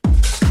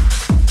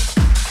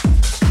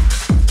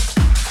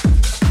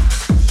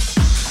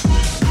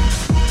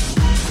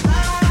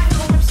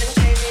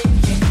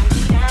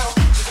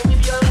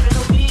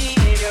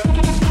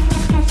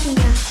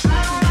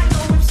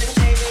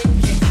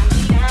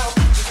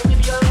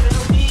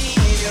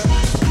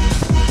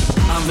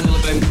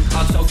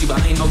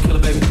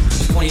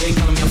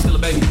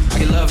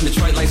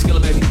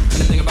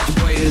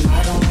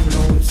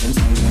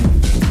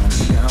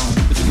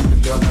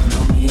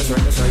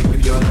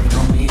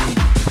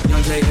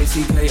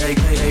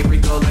J-A-C-K-A-K-A,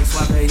 Rico like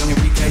Suave, young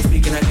Enrique,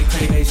 speaking at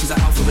AKA. She's an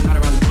alpha, but not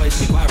around the boy.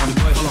 She be quiet around the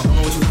boy. Hold on, don't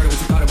know what you heard or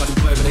what you thought about the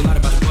boy, but they lied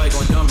about the boy.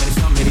 Going dumb, man,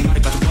 it's something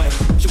idiotic about the boy.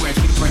 She wearing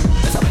cheetah print,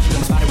 that's how much you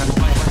gonna spot around the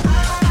boy.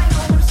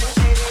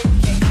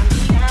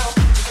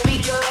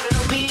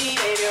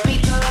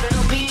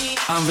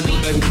 I'm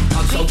vanilla, baby.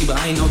 I'm choky, but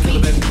I ain't no killer,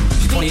 baby.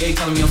 She's 28,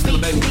 telling me I'm still a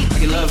baby. I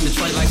get love in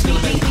Detroit like still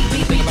a baby.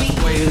 Think about the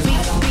boy is.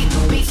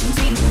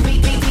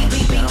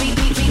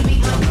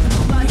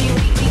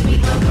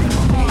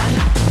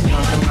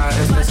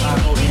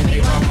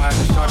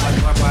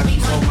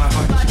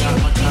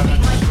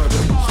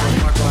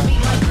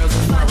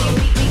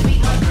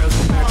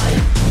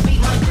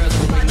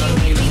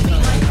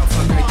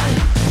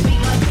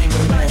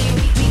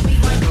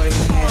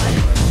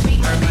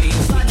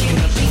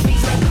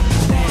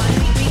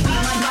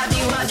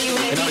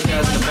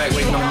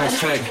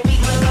 Track.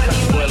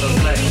 Boy, little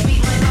flag.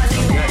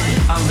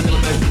 I'm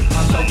vanilla, baby.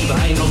 I'm choky, but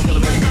I ain't no killer,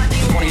 baby.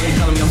 28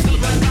 telling me I'm still a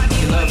baby.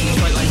 Get love in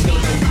Detroit like still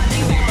a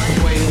baby.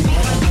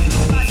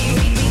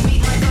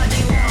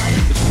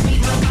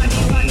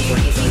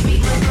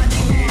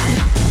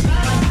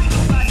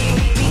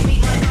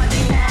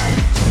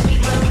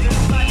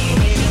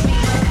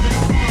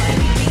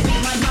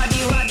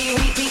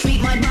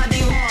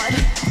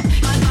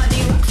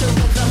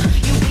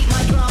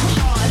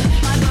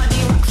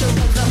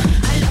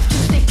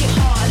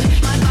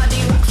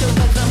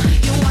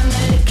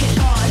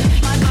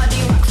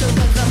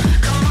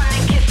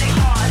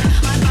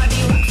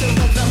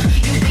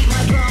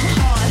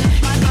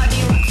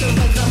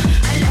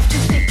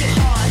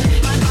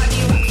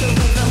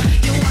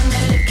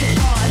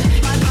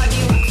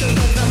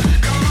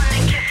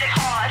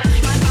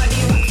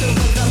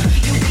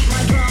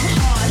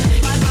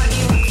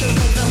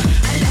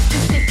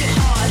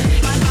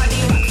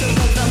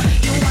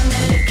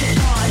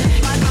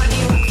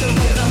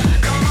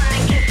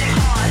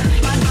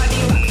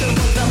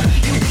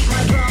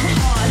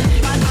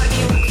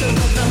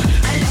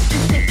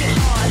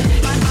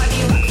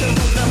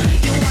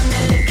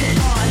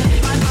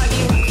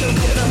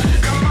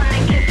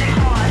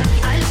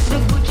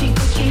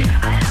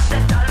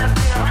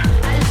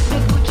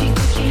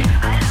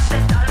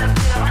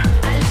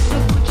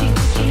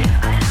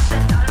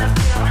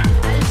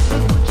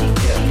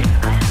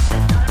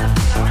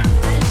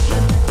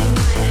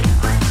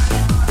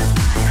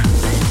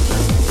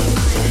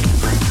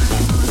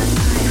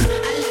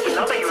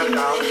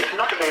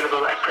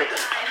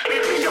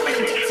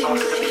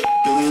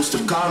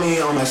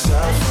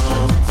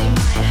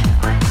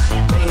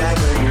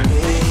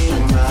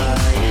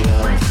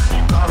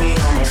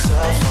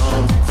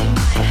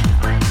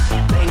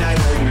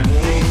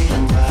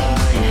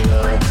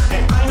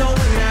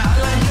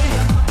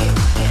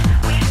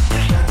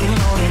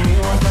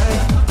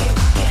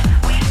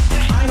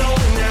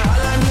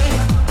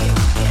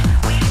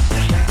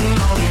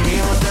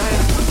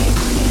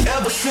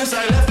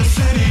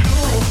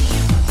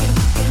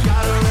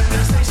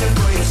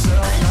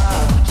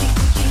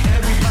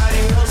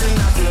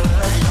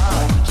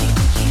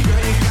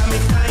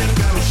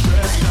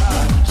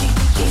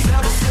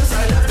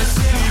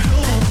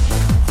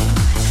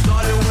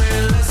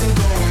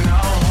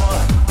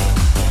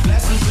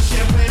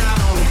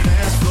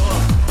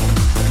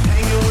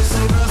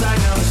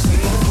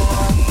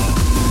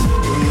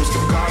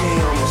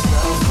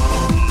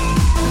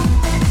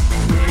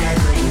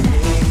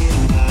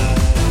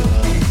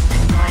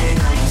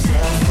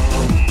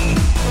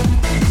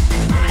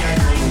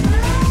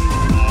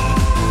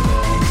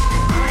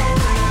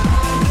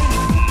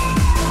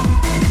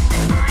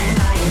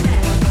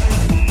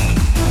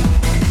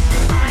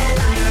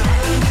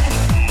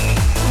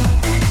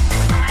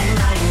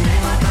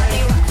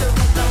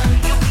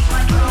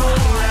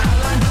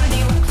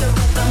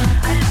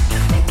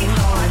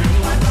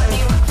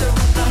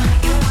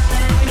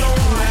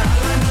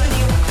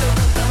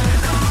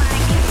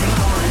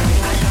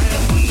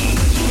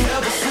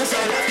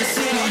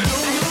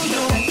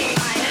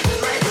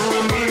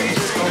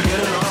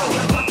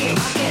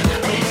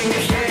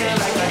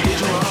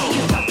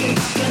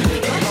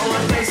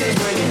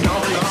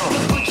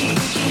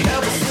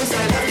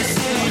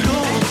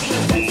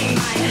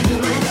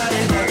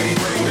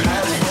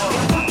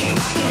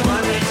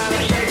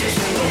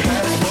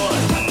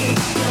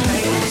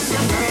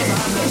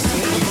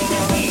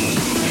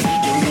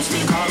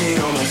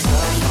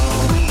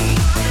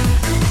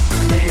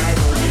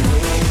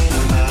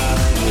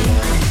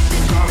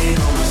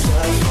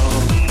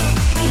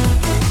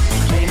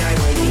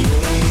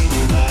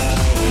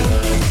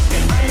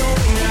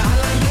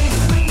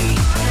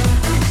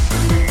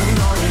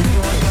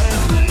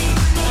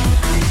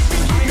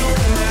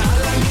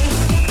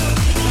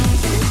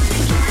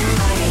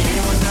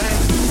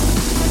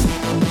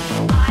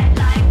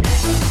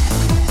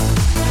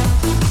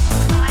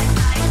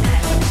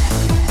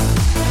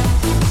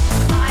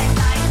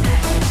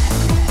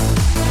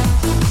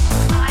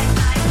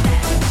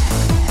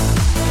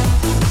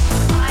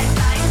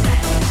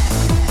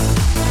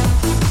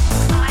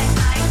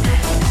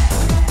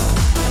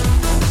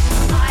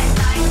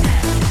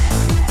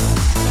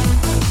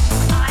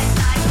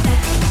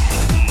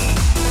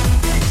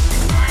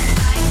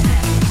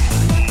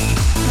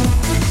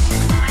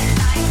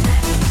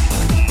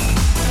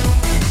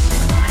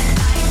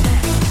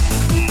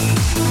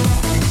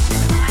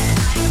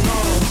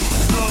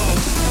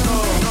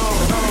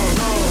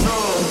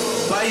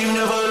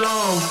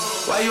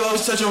 you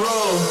always touch a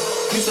roll?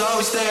 Used to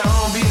always stay at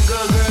home, be a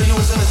good girl, you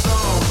was in the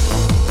zone.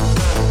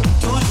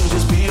 Do you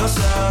just be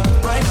yourself?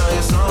 Right now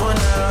you're someone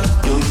else.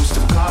 You used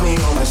to call me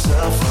on my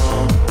cell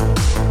phone.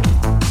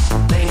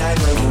 Late night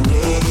when you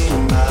need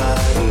my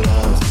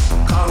love.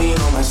 Call me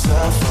on my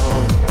cell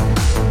phone.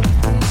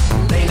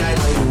 Late night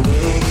when you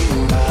need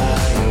my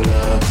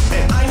love.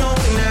 And I know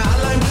in that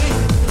hotline bling.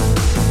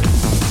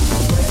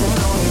 You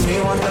know you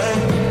need one thing.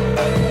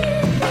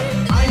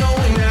 I know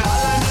in that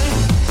hotline bling.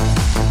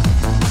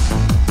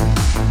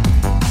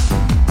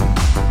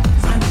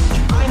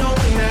 I know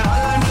in that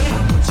hotline bling.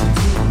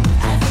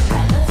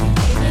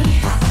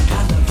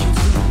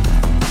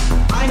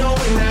 I know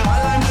in that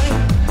hotline bling.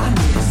 I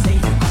need to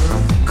save you, girl.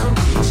 Come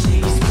here,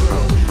 Shady's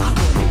girl. I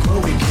want to grow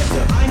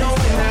together. I know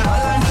in that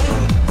hotline bling.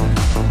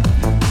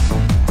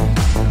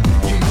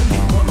 You know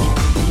you want me,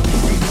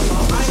 baby.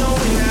 I know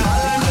in that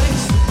hotline bling.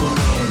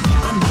 Superman,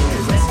 I'm here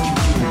to rescue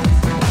you.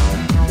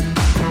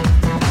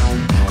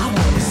 I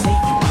want to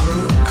save you,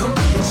 girl. Come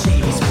here,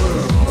 Shady's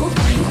world. Ooh,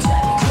 you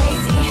drive me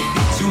crazy.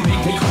 Bitch, you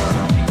make me hurt.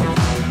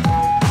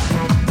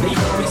 They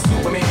call me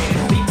Superman.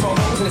 Leap from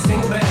hoes in a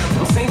single bound.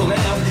 I'm single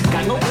now.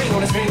 Got no ring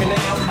on his finger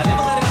now. I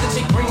never let another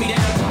chick bring me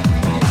down.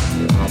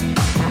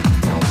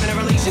 In a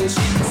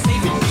relationship,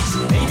 saving bitch,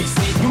 baby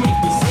sick. You make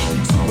me sick.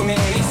 Superman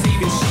ain't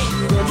saving shit.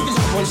 Girl, you can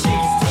jump on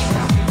Shady's dick.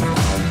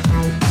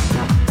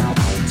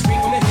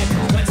 Straight from the hip,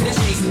 cut to the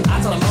chase. I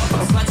tell a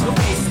motherfucker flat to the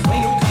face. Play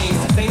no games,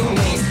 say no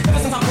names. Ever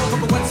since I broke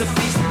up with what's her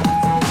face.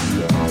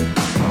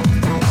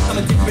 I'm a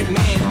different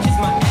man. Kiss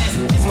my ass,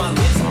 kiss my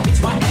lips,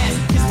 bitch my ass,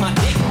 kiss my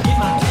dick, get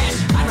my cash.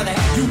 I'd rather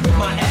have you with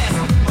my ass.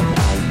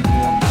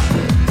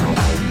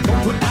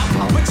 Don't put out,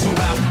 I'll put you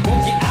out.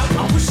 Won't get out,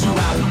 I'll push you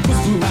out.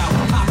 Push you out,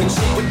 popping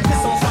shit with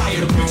piss on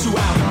fire to put you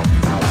out.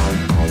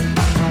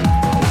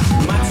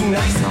 Am I too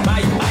nice? Buy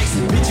you ice,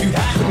 bitch you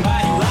hot, and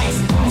buy you lights.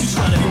 You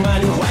tryna be my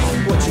new wife?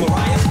 What you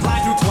Mariah? Fly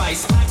through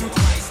twice.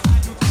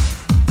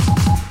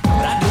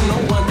 But I do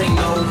know one thing,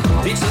 no.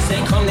 Bitches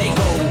they come, they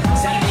go.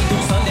 Saturday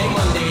through Sunday,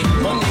 Monday,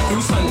 Monday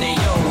through Sunday,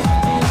 yo.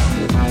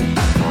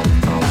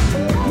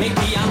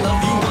 Maybe I'll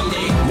love you one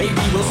day,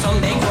 maybe we'll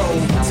someday grow.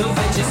 Till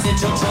then just sit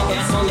your drunk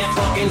ass on that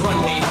fucking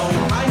runway, ho.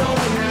 I know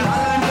when you're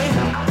hotline bling.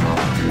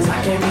 I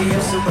can't be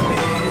your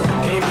Superman,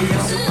 can't be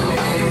your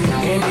Superman,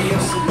 can't be your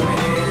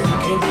Superman,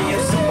 can't be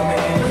your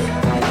Superman.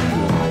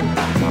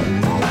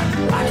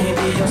 I can't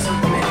be your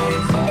Superman,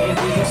 can't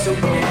be your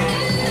Superman,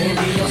 can't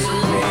be your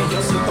Superman,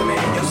 your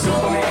Superman, your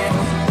Superman.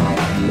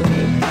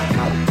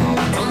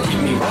 Don't get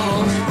me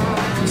wrong,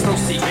 it's no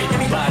secret,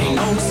 everybody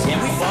knows. Yeah,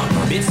 we fuck,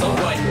 bitch, so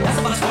what? That's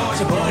about as far as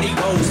your buddy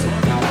goes.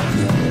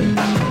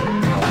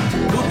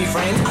 We'll be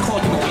friends, I call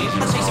you again.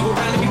 I'll chase you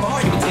around every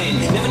bar you attend.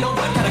 Never know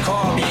what kind of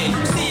car I'll be in.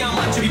 You see how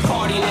much you be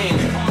partying in.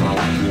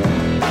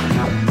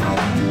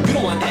 You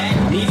don't want that,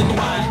 neither do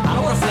I. I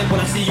don't wanna flip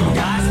when I see you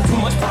guys. Too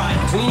much pride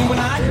between you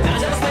and I. Now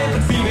I understand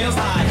what females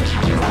hide.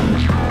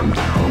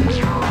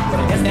 But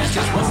I guess that's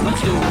just what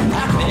sluts do.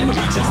 How could it ever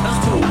be just us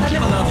two? I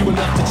never loved you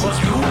enough to trust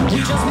you. We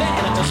just met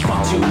and I just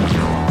fucked you.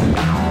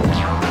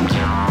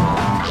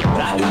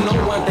 But I do know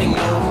one thing,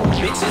 no.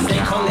 Bitches, they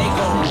come, they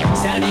go.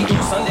 Saturday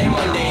through Sunday,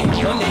 Monday,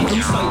 Monday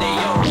through Sunday,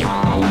 yo.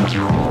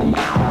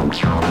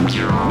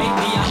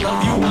 Maybe I'll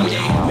love you one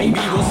day, maybe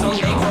we'll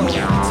someday grow.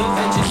 So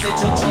then just sit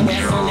your drunk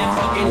ass on that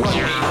fucking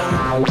runway, ho.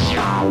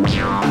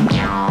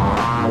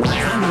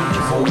 I need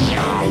you for me,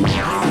 baby.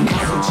 I think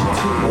I want you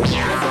too. I think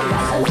I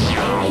love you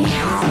too.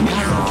 I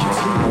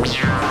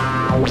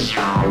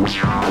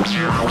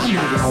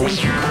need to save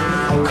you,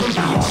 girl. Could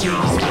be a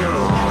cheese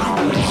girl. I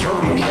want to show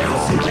you together,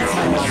 so that's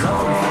how I love you,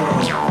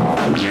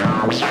 girl.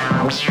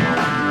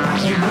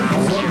 You know you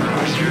want me,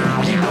 baby.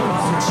 You know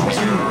I want you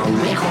too.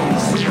 They call me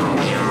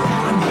Superman.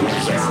 I'm here to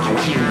rescue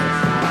you.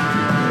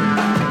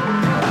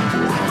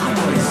 I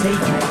want to save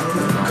you, girl.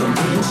 Come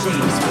to your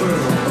Shady's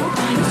world.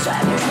 You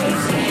drive me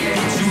crazy.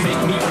 You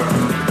make me